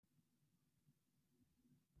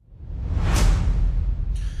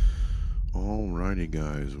Alrighty,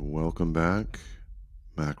 guys, welcome back.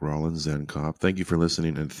 Mac Rollins, Zen Cop. Thank you for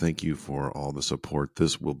listening and thank you for all the support.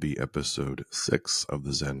 This will be episode 6 of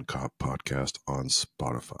the Zen Cop podcast on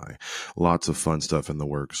Spotify. Lots of fun stuff in the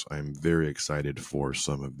works. I'm very excited for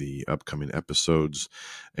some of the upcoming episodes,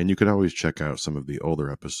 and you can always check out some of the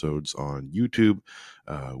older episodes on YouTube,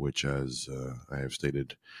 which, as I have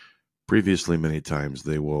stated previously many times,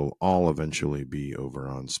 they will all eventually be over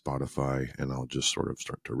on Spotify, and I'll just sort of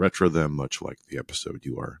start to retro them, much like the episode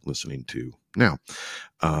you are listening to now.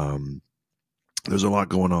 There's a lot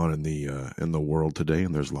going on in the world today,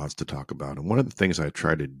 and there's lots to talk about. And one of the things I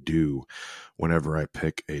try to do whenever I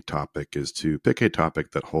pick a topic is to pick a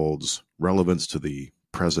topic that holds relevance to the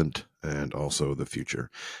present and also the future.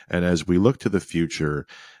 And as we look to the future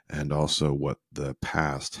and also what the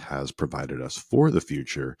past has provided us for the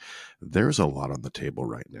future, there's a lot on the table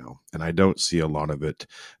right now. And I don't see a lot of it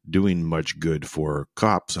doing much good for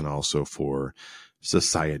cops and also for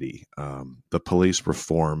society. The police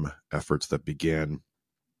reform efforts that began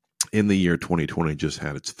in the year 2020 just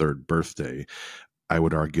had its third birthday. I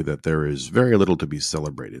would argue that there is very little to be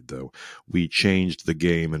celebrated, though. We changed the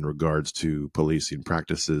game in regards to policing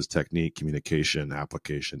practices, technique, communication,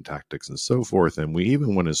 application, tactics, and so forth. And we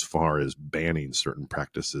even went as far as banning certain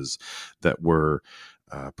practices that were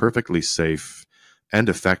perfectly safe and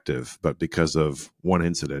effective, but because of one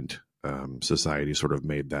incident, society sort of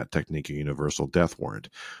made that technique a universal death warrant.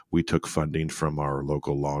 We took funding from our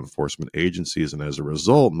local law enforcement agencies, and as a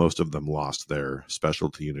result, most of them lost their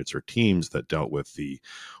specialty units or teams that dealt with the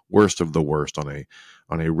worst of the worst on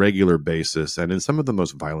a regular basis, and in some of the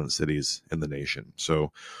most violent cities in the nation.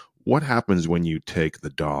 So what happens when you take the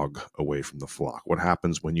dog away from the flock? What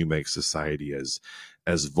happens when you make society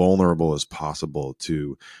as vulnerable as possible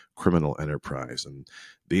to criminal enterprise? And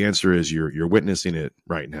the answer is you're witnessing it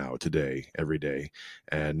right now, today, every day.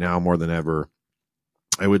 And now more than ever,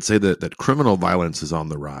 I would say that criminal violence is on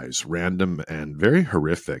the rise. Random and very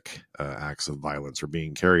horrific acts of violence are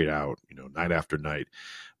being carried out, night after night.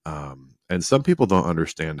 And some people don't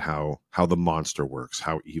understand how the monster works,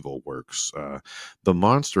 how evil works. The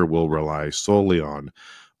monster will rely solely on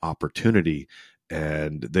opportunity,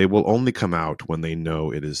 and they will only come out when they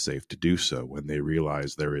know it is safe to do so. When they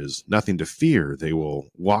realize there is nothing to fear, they will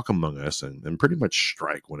walk among us and pretty much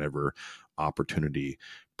strike whenever opportunity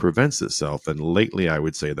presents itself. And lately, I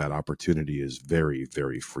would say that opportunity is very,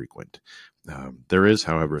 very frequent. There is,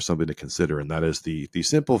 however, something to consider, and that is the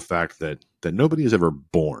simple fact that nobody is ever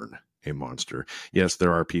born a monster. Yes,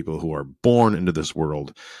 there are people who are born into this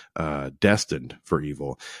world destined for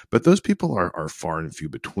evil, but those people are far and few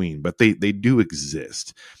between, but they do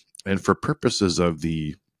exist. And for purposes of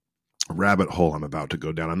the rabbit hole I'm about to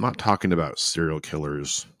go down, I'm not talking about serial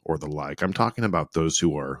killers or the like. I'm talking about those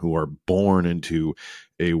who are born into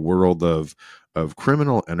a world of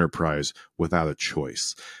criminal enterprise without a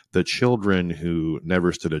choice. The children who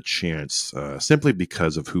never stood a chance simply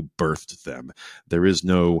because of who birthed them. There is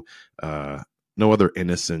no other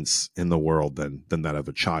innocence in the world than that of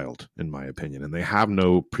a child, in my opinion. And they have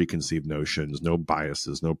no preconceived notions, no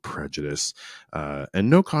biases, no prejudice, and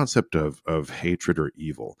no concept of hatred or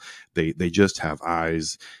evil. They just have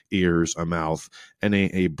eyes, ears, a mouth, and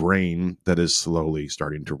a brain that is slowly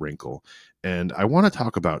starting to wrinkle. And I want to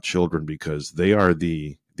talk about children because they are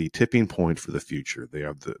the tipping point for the future. They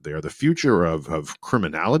are the future of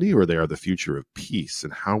criminality, or they are the future of peace.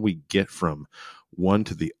 And how we get from one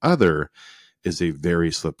to the other is a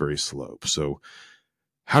very slippery slope. So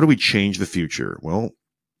how do we change the future? Well,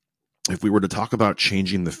 if we were to talk about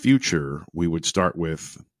changing the future, we would start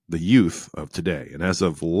with the youth of today. And as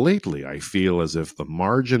of lately, I feel as if the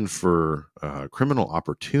margin for criminal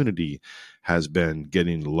opportunity has been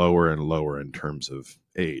getting lower and lower in terms of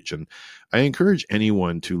age. And I encourage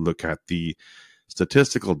anyone to look at the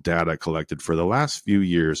statistical data collected for the last few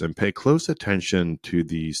years and pay close attention to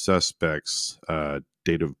the suspect's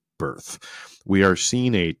date of birth. We are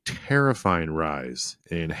seeing a terrifying rise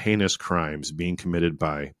in heinous crimes being committed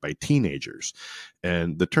by teenagers.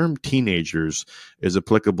 And the term teenagers is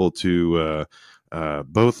applicable to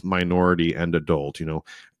both minority and adult,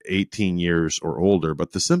 18 years or older.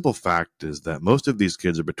 But the simple fact is that most of these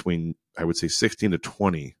kids are between, I would say, 16 to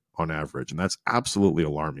 20 on average. And that's absolutely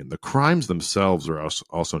alarming. The crimes themselves are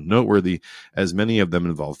also noteworthy, as many of them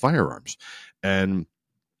involve firearms. And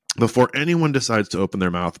before anyone decides to open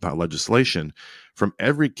their mouth about legislation, from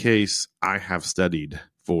every case I have studied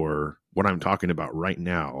for what I'm talking about right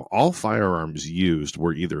now, all firearms used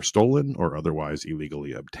were either stolen or otherwise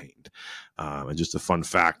illegally obtained. And just a fun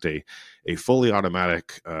fact, a fully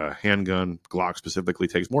automatic handgun, Glock specifically,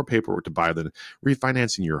 takes more paperwork to buy than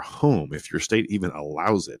refinancing your home if your state even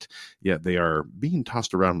allows it. Yet they are being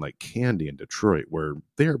tossed around like candy in Detroit, where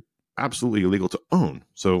they're absolutely illegal to own.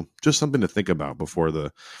 So just something to think about before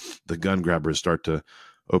the gun grabbers start to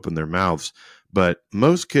open their mouths. But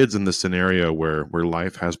most kids in the scenario where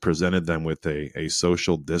life has presented them with a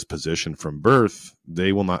social disposition from birth,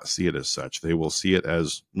 they will not see it as such. They will see it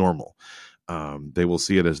as normal. They will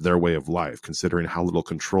see it as their way of life. Considering how little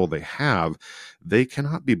control they have, they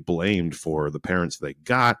cannot be blamed for the parents they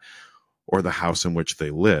got or the house in which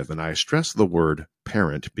they live. And I stress the word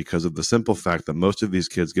parent because of the simple fact that most of these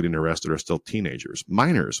kids getting arrested are still teenagers,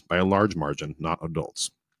 minors by a large margin, not adults.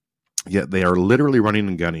 Yet they are literally running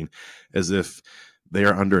and gunning as if they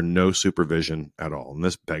are under no supervision at all. And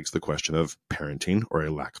this begs the question of parenting, or a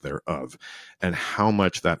lack thereof, and how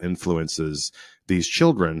much that influences these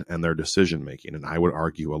children and their decision making. And I would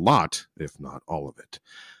argue a lot, if not all of it.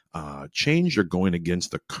 Change or going against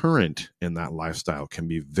the current in that lifestyle can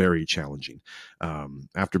be very challenging.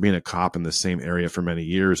 After being a cop in the same area for many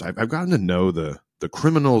years, I've gotten to know the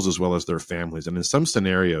criminals as well as their families. And in some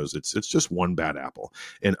scenarios, it's just one bad apple.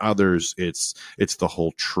 In others, it's the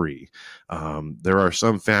whole tree. There are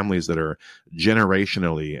some families that are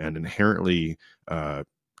generationally and inherently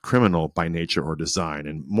criminal by nature or design,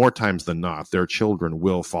 and more times than not, their children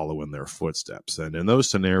will follow in their footsteps. And in those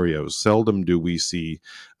scenarios, seldom do we see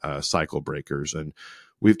cycle breakers. And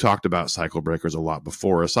we've talked about cycle breakers a lot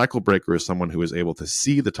before. A cycle breaker is someone who is able to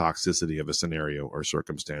see the toxicity of a scenario or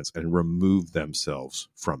circumstance and remove themselves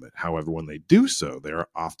from it. However, when they do so, they are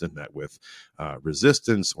often met with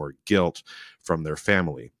resistance or guilt from their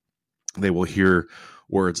family. They will hear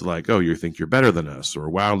words like, "Oh, you think you're better than us," or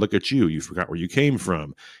 "Wow, look at you, you forgot where you came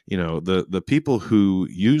from." You know, the people who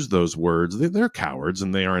use those words, they're cowards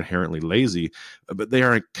and they are inherently lazy, but they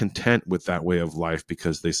aren't content with that way of life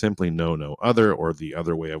because they simply know no other, or the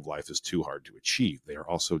other way of life is too hard to achieve. They are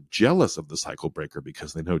also jealous of the cycle breaker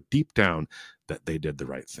because they know deep down that they did the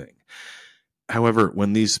right thing. However,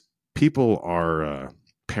 when these people are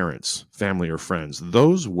parents, family, or friends,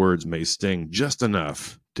 those words may sting just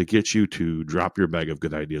enough to get you to drop your bag of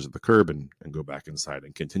good ideas at the curb and go back inside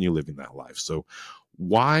and continue living that life. So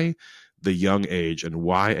why the young age, and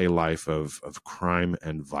why a life of crime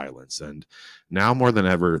and violence? And now more than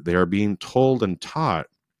ever, they are being told and taught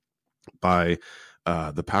by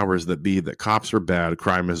the powers that be that cops are bad,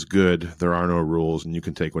 crime is good, there are no rules, and you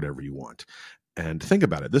can take whatever you want. And think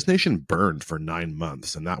about it. This nation burned for 9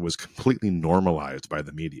 months, and that was completely normalized by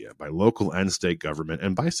the media, by local and state government,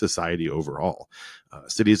 and by society overall.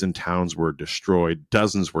 Cities and towns were destroyed.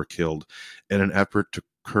 Dozens were killed in an effort to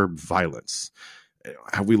curb violence.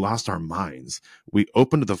 Have we lost our minds? We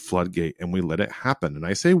opened the floodgate and we let it happen. And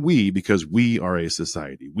I say we because we are a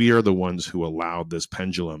society. We are the ones who allowed this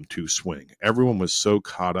pendulum to swing. Everyone was so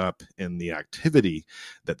caught up in the activity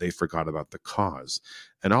that they forgot about the cause.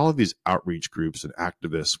 And all of these outreach groups and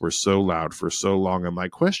activists were so loud for so long. And my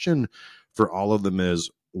question for all of them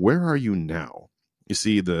is, where are you now? You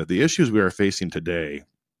see, the issues we are facing today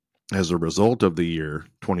as a result of the year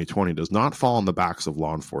 2020 does not fall on the backs of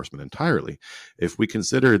law enforcement entirely. If we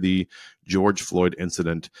consider the George Floyd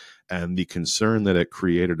incident and the concern that it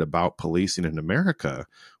created about policing in America,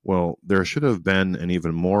 well, there should have been an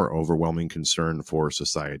even more overwhelming concern for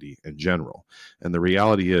society in general. And the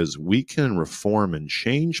reality is, we can reform and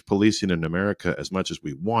change policing in America as much as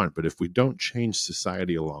we want, but if we don't change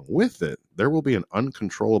society along with it, there will be an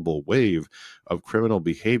uncontrollable wave of criminal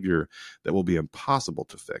behavior that will be impossible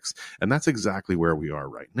to fix. And that's exactly where we are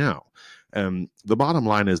right now. And the bottom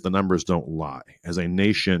line is, the numbers don't lie. As a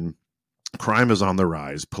nation, crime is on the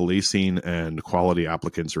rise, policing and quality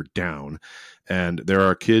applicants are down, and there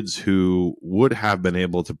are kids who would have been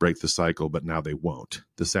able to break the cycle, but now they won't.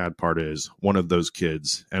 The sad part is, one of those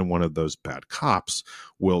kids and one of those bad cops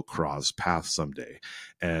will cross paths someday.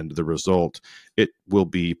 And the result, it will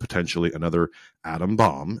be potentially another atom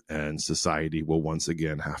bomb, and society will once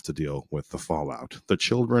again have to deal with the fallout. The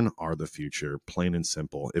children are the future, plain and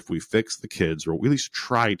simple. If we fix the kids, or at least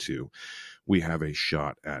try to, we have a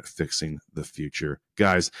shot at fixing the future.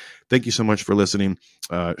 Guys, thank you so much for listening.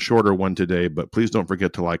 Shorter one today, but please don't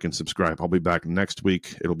forget to like and subscribe. I'll be back next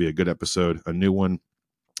week. It'll be a good episode, a new one.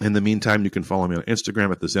 In the meantime, you can follow me on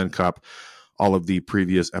Instagram at the Zen Cop. All of the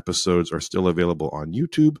previous episodes are still available on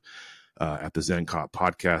YouTube at the Zen Cop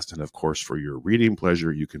Podcast. And of course, for your reading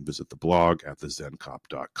pleasure, you can visit the blog at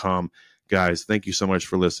thezencop.com. Guys, thank you so much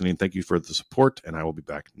for listening. Thank you for the support, and I will be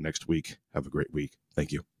back next week. Have a great week.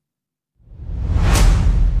 Thank you.